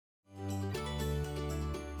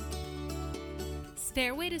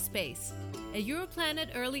Stairway to Space, a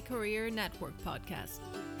Europlanet Early Career Network podcast.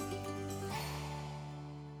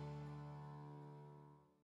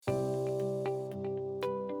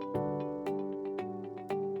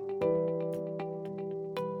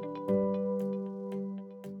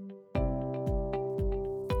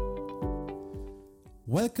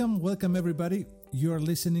 Welcome everybody. You are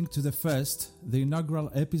listening to the inaugural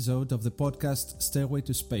episode of the podcast Stairway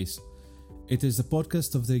to Space. It is the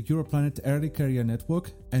podcast of the Europlanet Early Career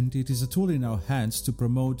Network, and it is a tool in our hands to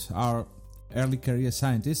promote our early career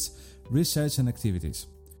scientists' research and activities.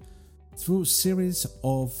 Through series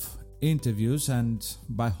of interviews and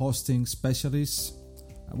by hosting specialists,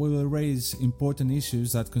 we will raise important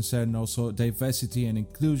issues that concern also diversity and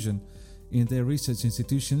inclusion in their research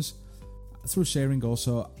institutions, through sharing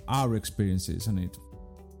also our experiences on it.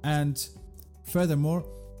 And furthermore,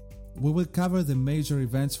 we will cover the major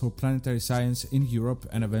events for planetary science in Europe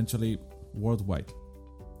and eventually worldwide.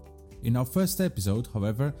 In our first episode,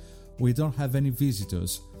 however, we don't have any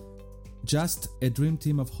visitors, just a dream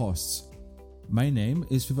team of hosts. My name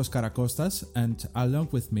is Fivos Karakostas, and along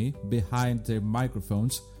with me, behind the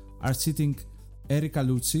microphones, are sitting Erika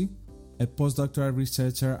Luzzi, a postdoctoral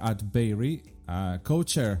researcher at Beiri,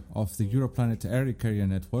 co-chair of the Europlanet Early Career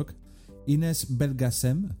Network, Ines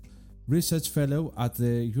Belgasem, research fellow at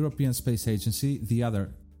the European Space Agency, the other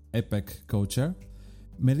EPEC co-chair,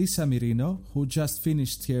 Melissa Mirino, who just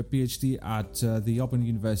finished her PhD at the Open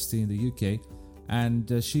University in the UK,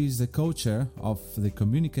 and she is the co-chair of the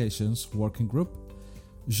Communications Working Group,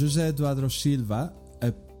 José Eduardo Silva,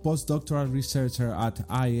 a postdoctoral researcher at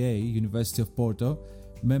IEA, University of Porto,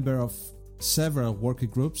 member of several working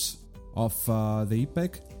groups of the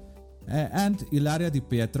EPEC, and Ilaria Di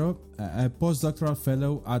Pietro, a postdoctoral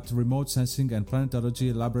fellow at Remote Sensing and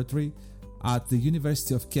Planetology Laboratory at the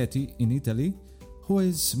University of Chieti in Italy, who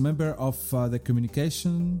is member of the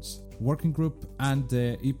Communications Working Group and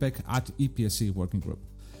the EPEC at EPEC Working Group.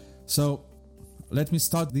 So let me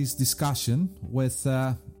start this discussion with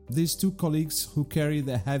these two colleagues who carry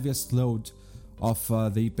the heaviest load of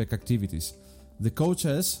the EPEC activities, the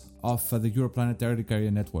co-chairs of the Europlanet Early Career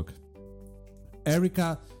Network.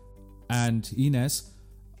 Erika and Ines,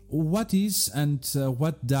 what is and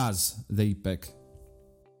what does the EPEC?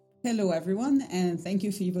 Hello, everyone, and thank you,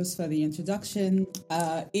 Fivos, for the introduction.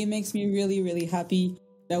 It makes me really, really happy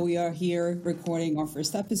that we are here recording our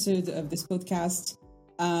first episode of this podcast.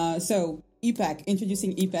 So, EPEC,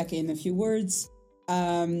 introducing EPEC in a few words.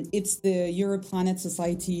 It's the Europlanet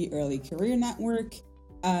Society Early Career Network.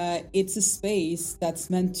 It's a space that's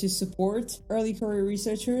meant to support early career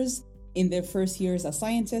researchers in their first years as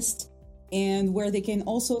scientists, and where they can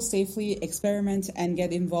also safely experiment and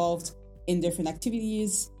get involved in different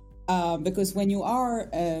activities. Because when you are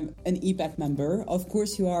an EPEC member, of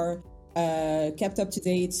course you are kept up to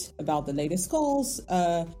date about the latest calls,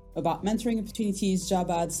 about mentoring opportunities,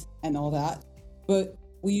 job ads, and all that. But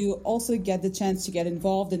we also get the chance to get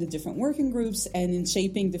involved in the different working groups and in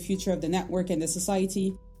shaping the future of the network and the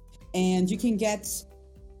society. And you can get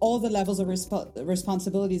all the levels of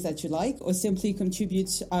responsibilities that you like, or simply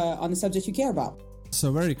contribute on a subject you care about.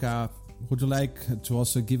 So, Erika, would you like to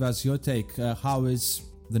also give us your take? How is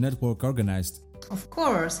the network organized? Of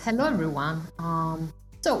course. Hello, everyone.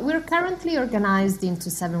 So we're currently organized into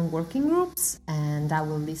 7 working groups, and I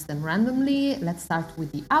will list them randomly. Let's start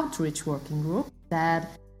with the Outreach Working Group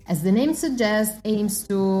that, as the name suggests, aims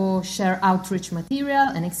to share outreach material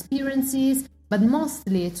and experiences, but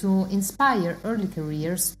mostly to inspire early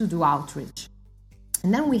careers to do outreach.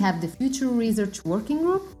 And then we have the Future Research Working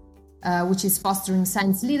Group, which is fostering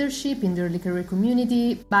science leadership in the early career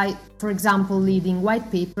community by, for example, leading white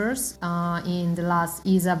papers in the last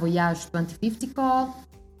ESA Voyage 2050 call.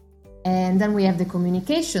 And then we have the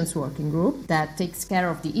Communications Working Group that takes care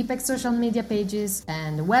of the EPEC social media pages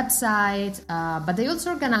and the website, but they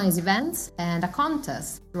also organize events and a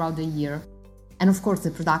contest throughout the year. And of course, the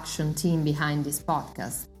production team behind this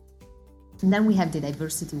podcast. And then we have the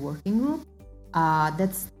Diversity Working Group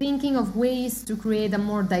that's thinking of ways to create a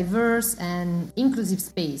more diverse and inclusive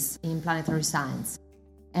space in planetary science.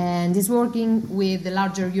 And is working with the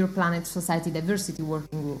larger Europlanet Society Diversity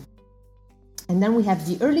Working Group. And then we have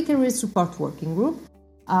the Early Career Support Working Group,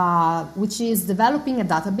 which is developing a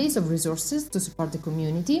database of resources to support the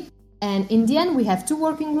community. And in the end, we have 2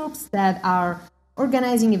 working groups that are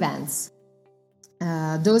organizing events.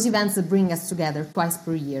 Those events that bring us together twice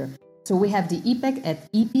per year. So we have the EPEC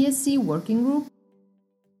at EPEC Working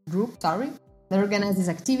Group that organizes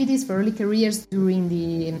activities for early careers during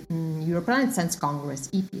the Europlanet Science Congress,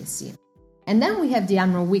 EPEC. And then we have the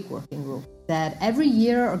Annual Week Working Group that every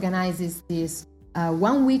year organizes this a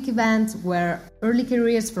one-week event where early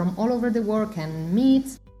careers from all over the world can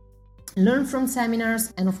meet, learn from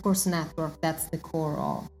seminars, and of course network. That's the core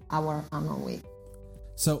of our annual week.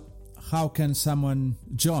 So how can someone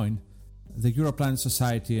join the Europlanet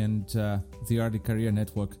Society and the Early Career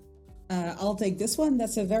Network? I'll take this one.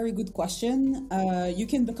 That's a very good question. You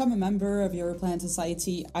can become a member of Europlanet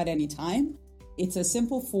Society at any time. It's a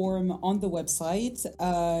simple form on the website,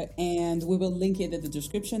 and we will link it in the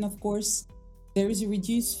description, of course. There is a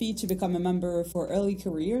reduced fee to become a member for early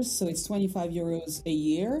careers, so it's 25 euros a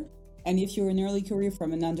year. And if you're an early career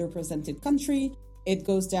from an underrepresented country, it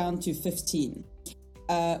goes down to 15.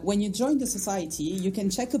 When you join the society, you can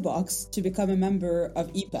check a box to become a member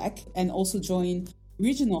of EPEC and also join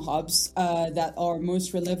regional hubs that are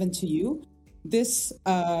most relevant to you. This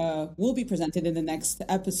will be presented in the next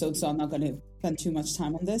episode, so I'm not going to spend too much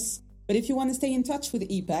time on this. But if you want to stay in touch with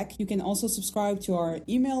EPEC, you can also subscribe to our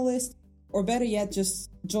email list, or better yet, just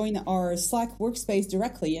join our Slack workspace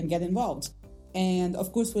directly and get involved. And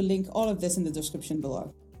of course, we'll link all of this in the description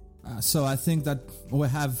below. So I think that we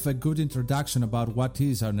have a good introduction about what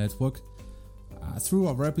is our network. Through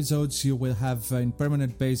our episodes, you will have in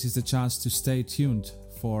permanent basis the chance to stay tuned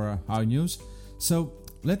for our news. So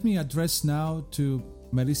let me address now to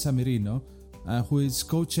Melissa Mirino, who is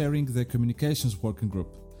co-chairing the Communications Working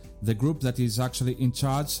Group, the group that is actually in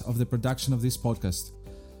charge of the production of this podcast.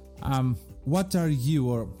 What are you,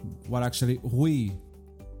 or what actually we,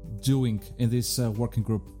 doing in this working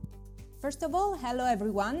group? First of all, hello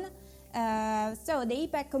everyone. So the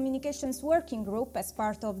EPEC Communications Working Group, as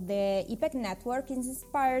part of the EPEC network, is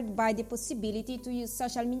inspired by the possibility to use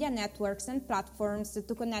social media networks and platforms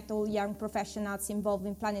to connect all young professionals involved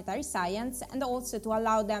in planetary science, and also to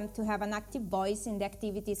allow them to have an active voice in the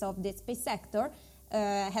activities of the space sector,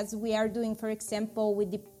 as we are doing, for example,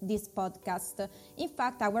 with this podcast. In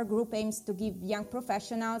fact, our group aims to give young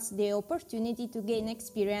professionals the opportunity to gain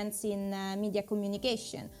experience in media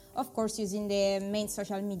communication, of course using the main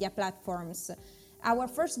social media platforms. Our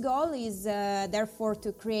first goal is therefore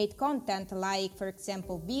to create content like, for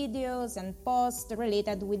example, videos and posts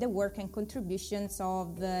related with the work and contributions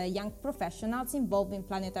of young professionals involved in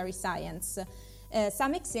planetary science.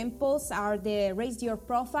 Some examples are the Raise Your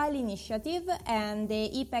Profile initiative and the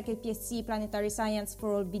EPEC APSC Planetary Science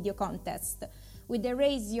for All video contest. With the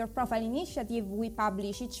Raise Your Profile initiative, we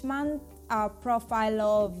publish each month a profile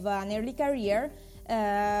of an early career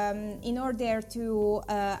in order to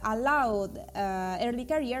allow early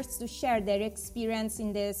careers to share their experience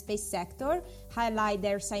in the space sector, highlight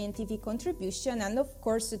their scientific contribution, and of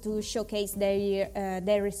course to showcase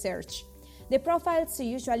their research. The profiles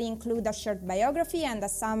usually include a short biography and a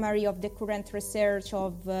summary of the current research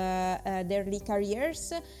of their early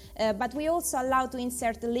careers, but we also allow to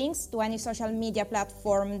insert links to any social media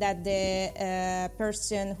platform that the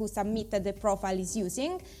person who submitted the profile is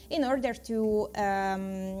using, in order to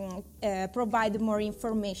provide more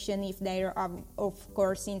information if they are, of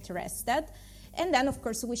course, interested. And then, of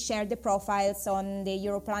course, we share the profiles on the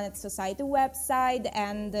Europlanet Society website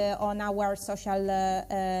and on our social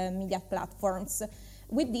media platforms.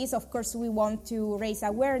 With this, of course, we want to raise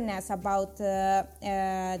awareness about the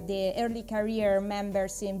early career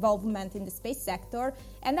members' involvement in the space sector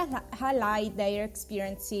and highlight their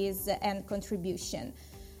experiences and contribution.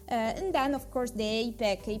 And then, of course, the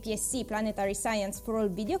EPEC APSC Planetary Science for All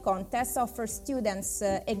video contest offers students,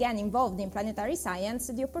 again involved in planetary science,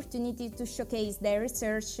 the opportunity to showcase their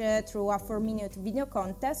research through a 4-minute video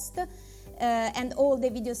contest. And all the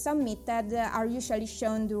videos submitted are usually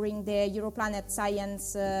shown during the Europlanet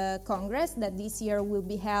Science Congress that this year will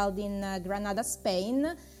be held in Granada,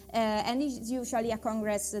 Spain. And it's usually a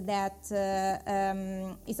congress that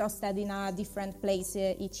is hosted in a different place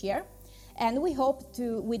each year. And we hope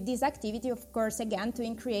to, with this activity, of course, again, to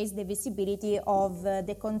increase the visibility of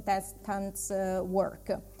the contestants' work.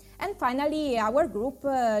 And finally, our group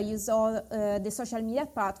uses all the social media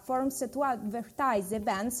platforms to advertise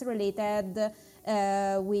events related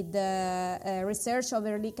with research of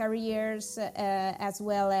early careers, as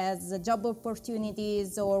well as job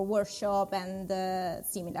opportunities or workshop and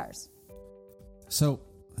similars. So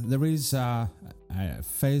there is a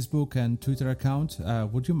Facebook and Twitter account.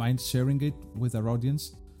 Would you mind sharing it with our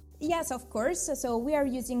audience? Yes, of course. So we are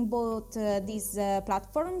using both these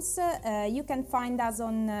platforms. You can find us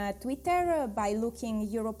on Twitter by looking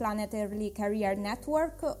Europlanet Early Career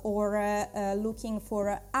Network, or looking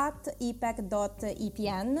for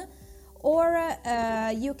 @epec.epn, or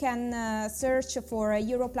you can search for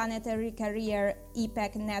Europlanet Early Career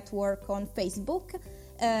EPEC Network on Facebook.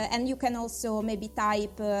 And you can also maybe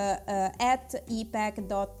type @epec.epn.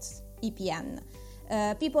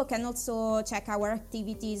 People can also check our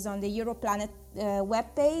activities on the Europlanet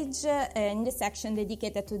webpage in the section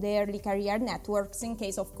dedicated to the early career networks, in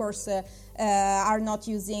case, of course, are not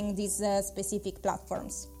using these specific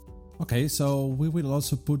platforms. Okay, so we will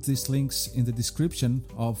also put these links in the description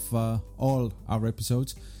of all our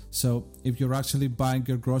episodes. So if you're actually buying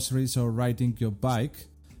your groceries or riding your bike,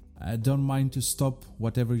 don't mind to stop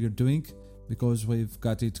whatever you're doing, because we've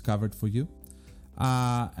got it covered for you.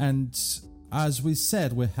 And as we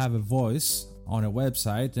said, we have a voice on a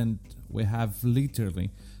website, and we have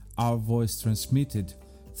literally our voice transmitted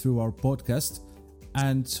through our podcast.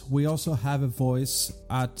 And we also have a voice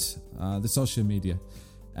at the social media.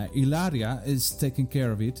 Ilaria is taking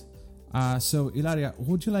care of it. So Ilaria,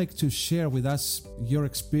 would you like to share with us your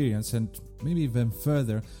experience, and maybe even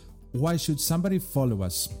further, why should somebody follow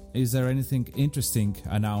us? Is there anything interesting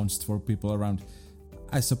announced for people around?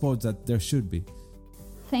 I suppose that there should be.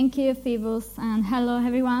 Thank you, Phoebus, and hello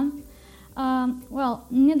everyone. Well,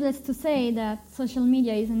 needless to say that social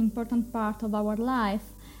media is an important part of our life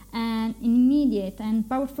and an immediate and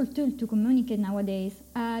powerful tool to communicate nowadays.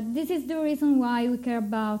 This is the reason why we care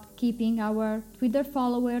about keeping our Twitter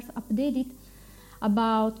followers updated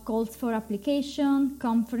about calls for application,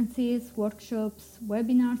 conferences, workshops,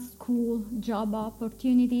 webinars, school, job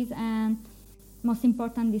opportunities, and most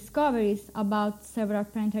important, discoveries about several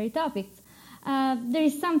planetary topics. There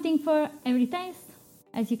is something for every taste,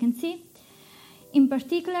 as you can see. In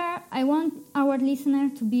particular, I want our listener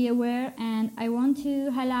to be aware, and I want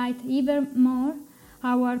to highlight even more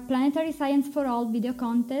our Planetary Science for All video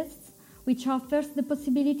contests, which offers the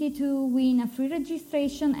possibility to win a free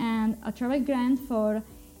registration and a travel grant for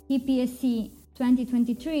EPEC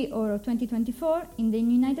 2023 or 2024 in the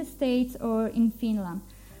United States or in Finland,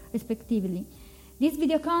 respectively. This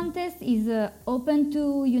video contest is open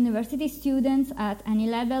to university students at any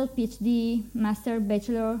level, PhD, Master,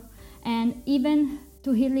 Bachelor, and even to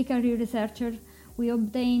early career researchers we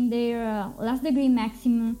obtained their last degree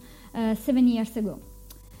maximum 7 years ago.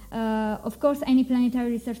 Of course, any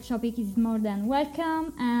planetary research topic is more than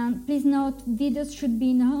welcome, and please note videos should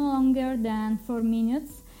be no longer than 4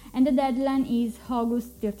 minutes, and the deadline is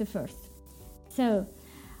August 31st. So,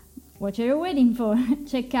 what are you waiting for?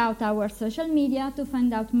 Check out our social media to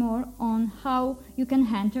find out more on how you can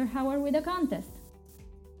enter our video contest.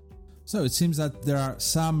 So it seems that there are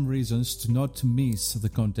some reasons to not miss the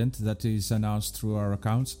content that is announced through our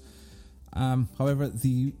accounts. However,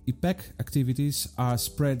 the EPEC activities are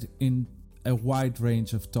spread in a wide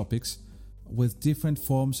range of topics with different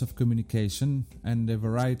forms of communication and a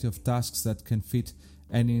variety of tasks that can fit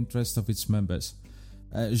any interest of its members.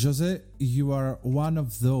 José, you are one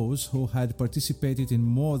of those who had participated in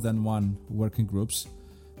more than one working groups.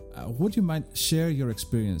 Would you mind share your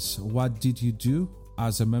experience? What did you do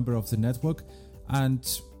as a member of the network,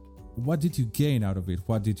 and what did you gain out of it?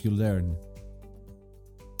 What did you learn?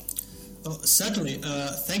 Certainly.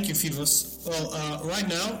 Thank you, Phoebus. Well, right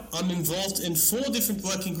now I'm involved in 4 different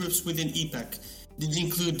working groups within EPEC. These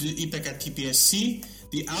include the EPEC at TPSC,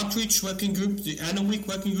 the Outreach Working Group, the Annual Week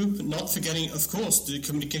Working Group, not forgetting, of course, the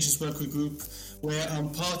Communications Working Group, where I'm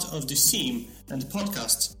part of the team and the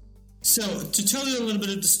podcast. So, to tell you a little bit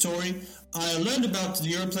of the story, I learned about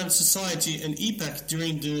the Europlanet Society and EPEC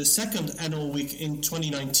during the second annual week in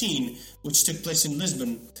 2019, which took place in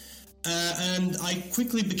Lisbon. And I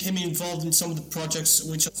quickly became involved in some of the projects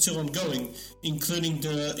which are still ongoing, including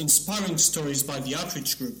the Inspiring Stories by the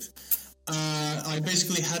Outreach Group. I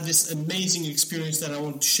basically had this amazing experience that I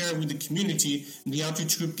want to share with the community, and the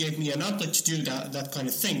Outreach Group gave me an outlet to do that kind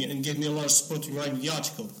of thing, and gave me a lot of support in writing the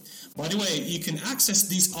article. By the way, you can access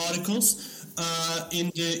these articles in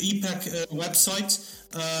the EPEC website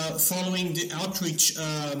following the Outreach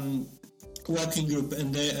Working Group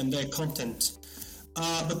and their content.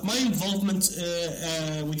 But my involvement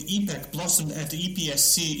with EPEC blossomed at the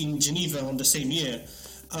EPSC in Geneva on the same year.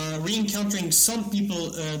 Re-encountering some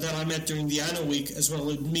people that I met during the annual week, as well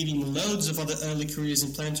as meeting loads of other early careers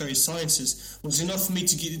in planetary sciences, was enough for me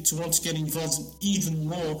to want to get involved even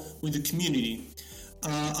more with the community.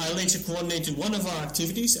 I later coordinated one of our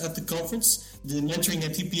activities at the conference, the Mentoring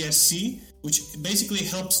at EPSC, which basically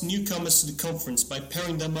helps newcomers to the conference by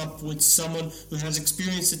pairing them up with someone who has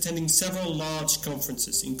experience attending several large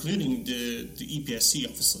conferences, including the EPSC,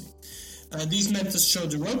 obviously. These mentors show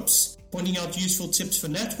the ropes, pointing out useful tips for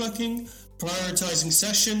networking, prioritizing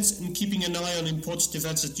sessions, and keeping an eye on important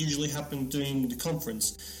events that usually happen during the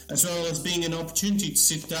conference, as well as being an opportunity to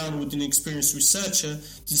sit down with an experienced researcher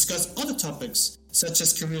to discuss other topics such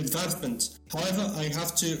as career advancement. However, I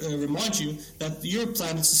have to remind you that the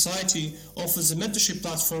Europlanet Society offers a mentorship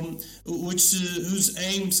platform whose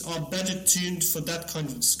aims are better tuned for that kind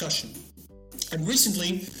of discussion. And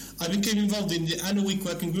recently, I became involved in the Annual Week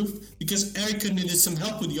Working Group because Erica needed some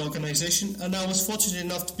help with the organization, and I was fortunate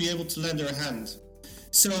enough to be able to lend her a hand.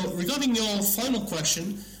 So, regarding your final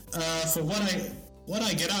question, for what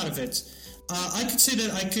I get out of it, I could say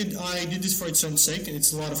that I did this for its own sake, and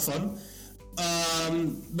it's a lot of fun.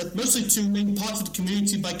 But mostly to remain part of the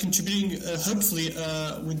community by contributing, hopefully,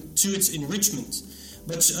 to its enrichment.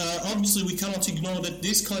 But obviously, we cannot ignore that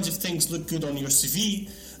these kinds of things look good on your CV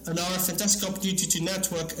and are a fantastic opportunity to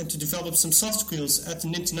network and to develop some soft skills at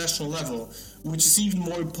an international level, which is even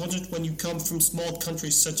more important when you come from small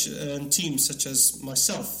countries and teams such as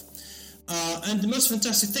myself. And the most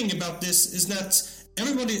fantastic thing about this is that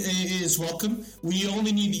everybody is welcome. We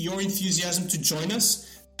only need your enthusiasm to join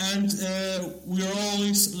us, and we're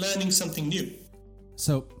always learning something new.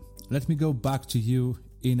 So let me go back to you,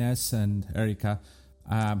 Ines and Erica.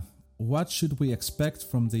 What should we expect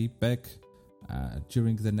from the EPEC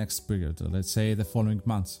during the next period, let's say the following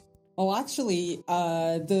months? Oh, actually,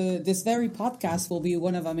 this very podcast will be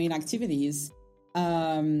one of our main activities.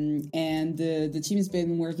 And the team has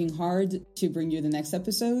been working hard to bring you the next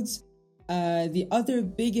episodes. The other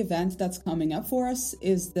big event that's coming up for us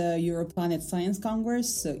is the Europlanet Science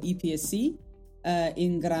Congress, so EPSC,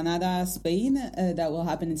 in Granada, Spain. That will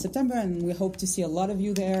happen in September, and we hope to see a lot of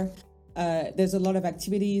you there. There's a lot of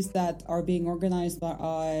activities that are being organized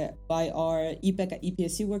by our EPEC at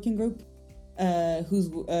EPSC working group, who's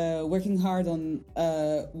working hard on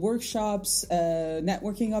workshops,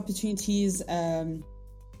 networking opportunities, and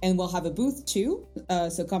we'll have a booth too,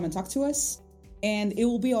 so come and talk to us. And it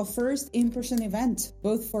will be our first in-person event,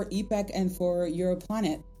 both for EPEC and for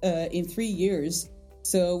Europlanet, in 3 years.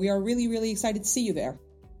 So we are really, really excited to see you there.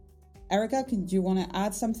 Erica, do you want to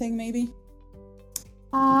add something maybe?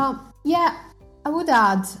 Yeah, I would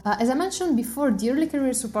add, as I mentioned before, the Early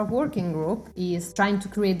Career Support Working Group is trying to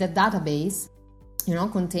create that database,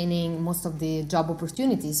 containing most of the job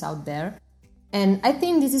opportunities out there. And I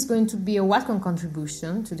think this is going to be a welcome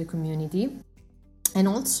contribution to the community. And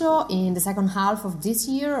also in the second half of this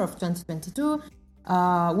year, of 2022,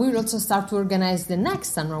 we will also start to organize the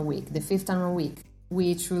next annual week, the 5th annual week,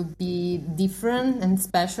 which will be different and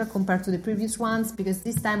special compared to the previous ones, because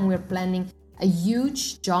this time we're planning a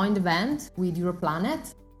huge joint event with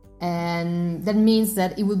Europlanet, and that means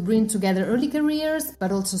that it will bring together early careers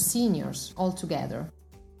but also seniors all together.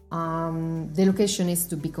 The location is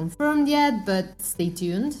to be confirmed yet, but stay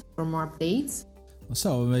tuned for more updates.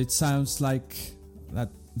 So it sounds like that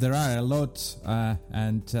there are a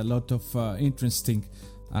lot of interesting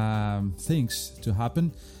things to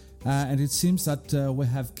happen, and it seems that we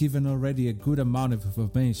have given already a good amount of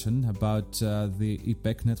information about the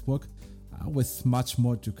EPEC network, with much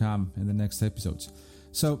more to come in the next episodes.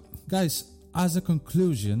 So, guys, as a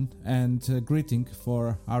conclusion and greeting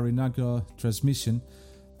for our inaugural transmission,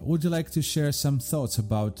 would you like to share some thoughts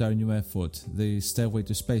about our new effort, the Stairway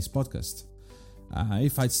to Space podcast?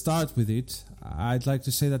 If I'd start with it, I'd like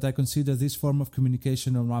to say that I consider this form of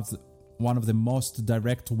communication one of the most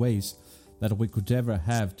direct ways that we could ever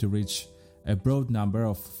have to reach a broad number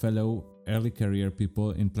of fellow early career people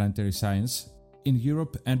in planetary science in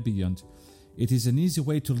Europe and beyond. It is an easy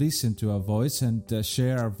way to listen to our voice and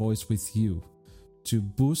share our voice with you, to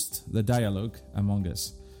boost the dialogue among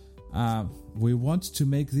us. We want to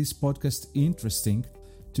make this podcast interesting,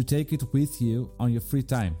 to take it with you on your free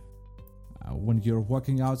time. When you're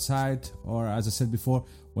walking outside, or as I said before,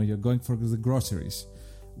 when you're going for the groceries.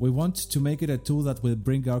 We want to make it a tool that will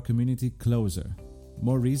bring our community closer,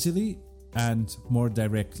 more easily and more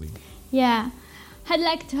directly. Yeah, I'd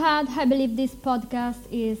like to add, I believe this podcast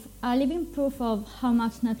is a living proof of how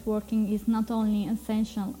much networking is not only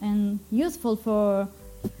essential and useful for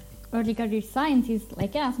early career scientists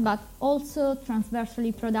like us, but also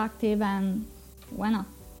transversally productive and, why not,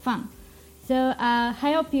 fun. So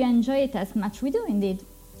I hope you enjoy it as much we do indeed.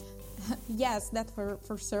 Yes, that's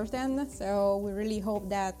for certain. So we really hope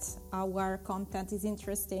that our content is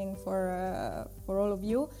interesting for all of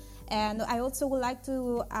you. And I also would like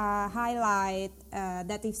to highlight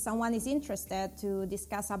that if someone is interested to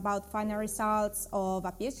discuss about final results of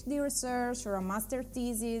a PhD research or a master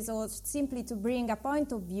thesis, or simply to bring a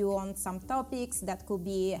point of view on some topics that could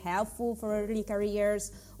be helpful for early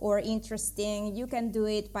careers or interesting, you can do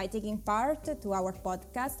it by taking part to our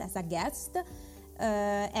podcast as a guest.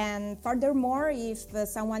 And furthermore, if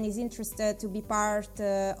someone is interested to be part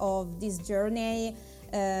of this journey,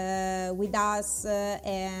 with us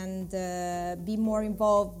and be more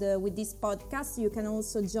involved with this podcast, you can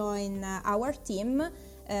also join our team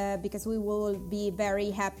because we will be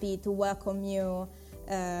very happy to welcome you.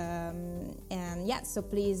 So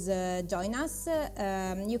please join us.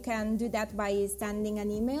 You can do that by sending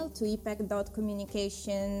an email to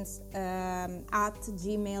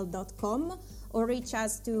epec.communications@gmail.com or reach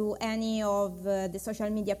us to any of the social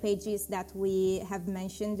media pages that we have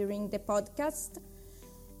mentioned during the podcast.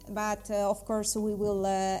 But of course, we will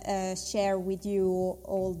share with you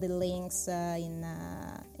all the links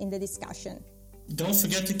in the discussion. Don't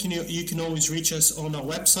forget that you can always reach us on our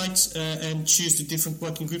website and choose the different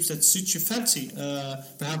working groups that suit your fancy.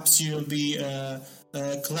 Perhaps you'll be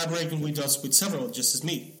collaborating with us with several, just as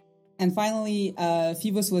me. And finally,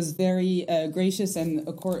 Phoebus was very gracious and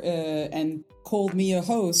called me a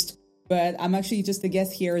host, but I'm actually just a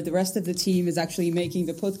guest here. The rest of the team is actually making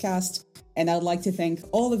the podcast, and I'd like to thank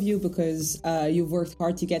all of you because you've worked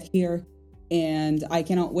hard to get here, and I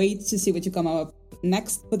cannot wait to see what you come up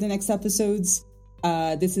next for the next episodes.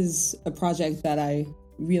 This is a project that I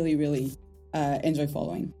really, really enjoy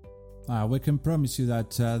following. We can promise you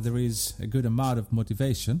that there is a good amount of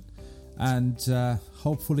motivation, and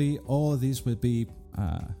hopefully all this will be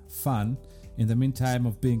fun in the meantime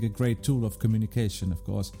of being a great tool of communication, of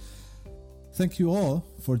course. Thank you all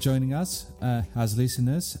for joining us as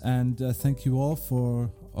listeners, and thank you all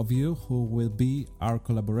of you who will be our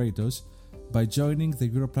collaborators by joining the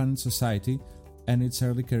Europlanet Society and its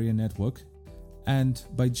Early Career Network, and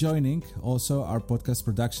by joining also our podcast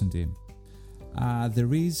production team.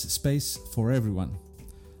 There is space for everyone.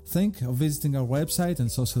 Think of visiting our website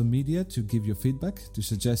and social media to give your feedback, to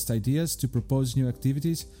suggest ideas, to propose new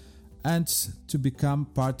activities, and to become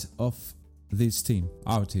part of this team,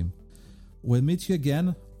 our team. We'll meet you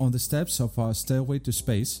again on the steps of our stairway to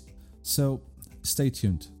space, so stay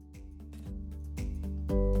tuned.